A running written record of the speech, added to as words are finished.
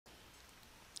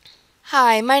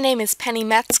Hi, my name is Penny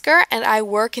Metzger and I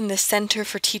work in the Center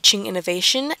for Teaching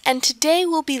Innovation, and today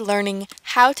we'll be learning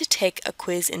how to take a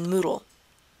quiz in Moodle.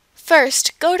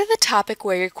 First, go to the topic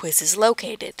where your quiz is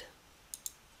located.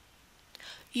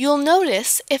 You'll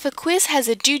notice if a quiz has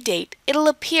a due date, it'll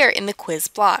appear in the quiz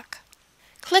block.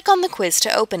 Click on the quiz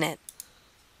to open it.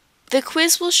 The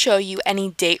quiz will show you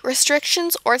any date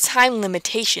restrictions or time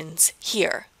limitations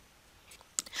here.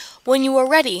 When you are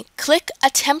ready, click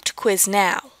Attempt Quiz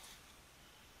Now.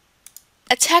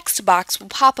 A text box will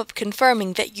pop up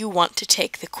confirming that you want to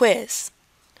take the quiz.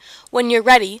 When you're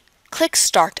ready, click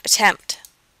Start Attempt.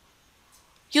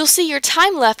 You'll see your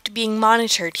time left being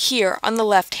monitored here on the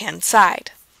left-hand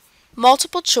side.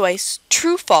 Multiple choice,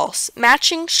 true-false,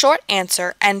 matching, short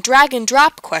answer, and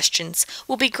drag-and-drop questions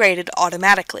will be graded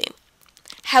automatically.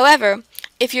 However,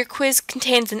 if your quiz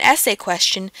contains an essay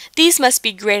question, these must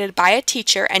be graded by a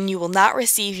teacher and you will not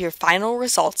receive your final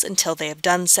results until they have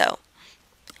done so.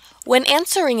 When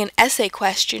answering an essay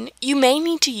question, you may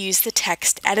need to use the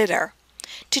text editor.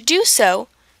 To do so,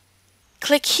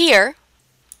 click here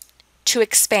to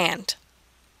expand.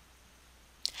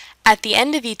 At the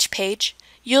end of each page,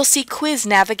 you'll see quiz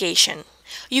navigation.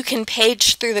 You can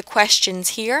page through the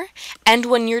questions here, and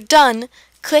when you're done,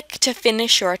 click to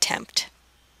finish your attempt.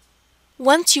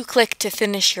 Once you click to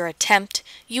finish your attempt,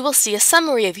 you will see a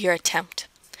summary of your attempt.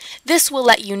 This will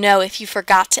let you know if you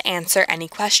forgot to answer any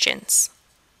questions.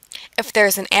 If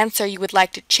there's an answer you would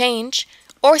like to change,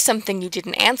 or something you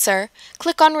didn't answer,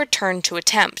 click on Return to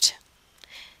Attempt.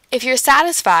 If you're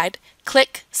satisfied,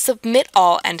 click Submit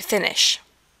All and Finish.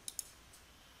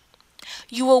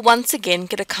 You will once again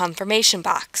get a confirmation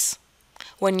box.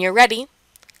 When you're ready,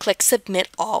 click Submit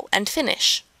All and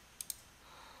Finish.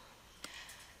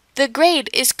 The grade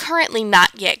is currently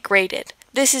not yet graded.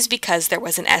 This is because there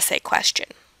was an essay question.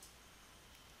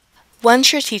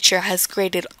 Once your teacher has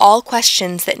graded all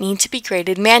questions that need to be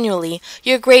graded manually,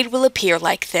 your grade will appear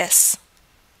like this.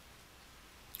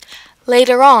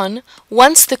 Later on,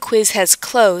 once the quiz has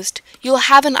closed, you'll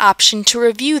have an option to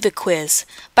review the quiz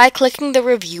by clicking the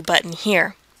Review button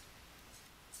here.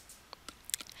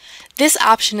 This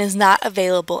option is not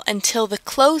available until the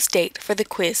close date for the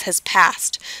quiz has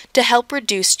passed to help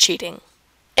reduce cheating.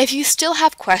 If you still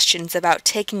have questions about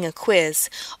taking a quiz,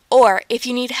 or if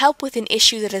you need help with an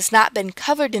issue that has not been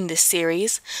covered in this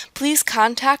series, please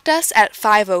contact us at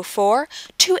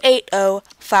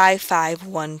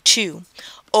 504-280-5512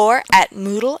 or at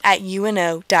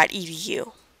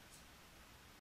moodle@uno.edu.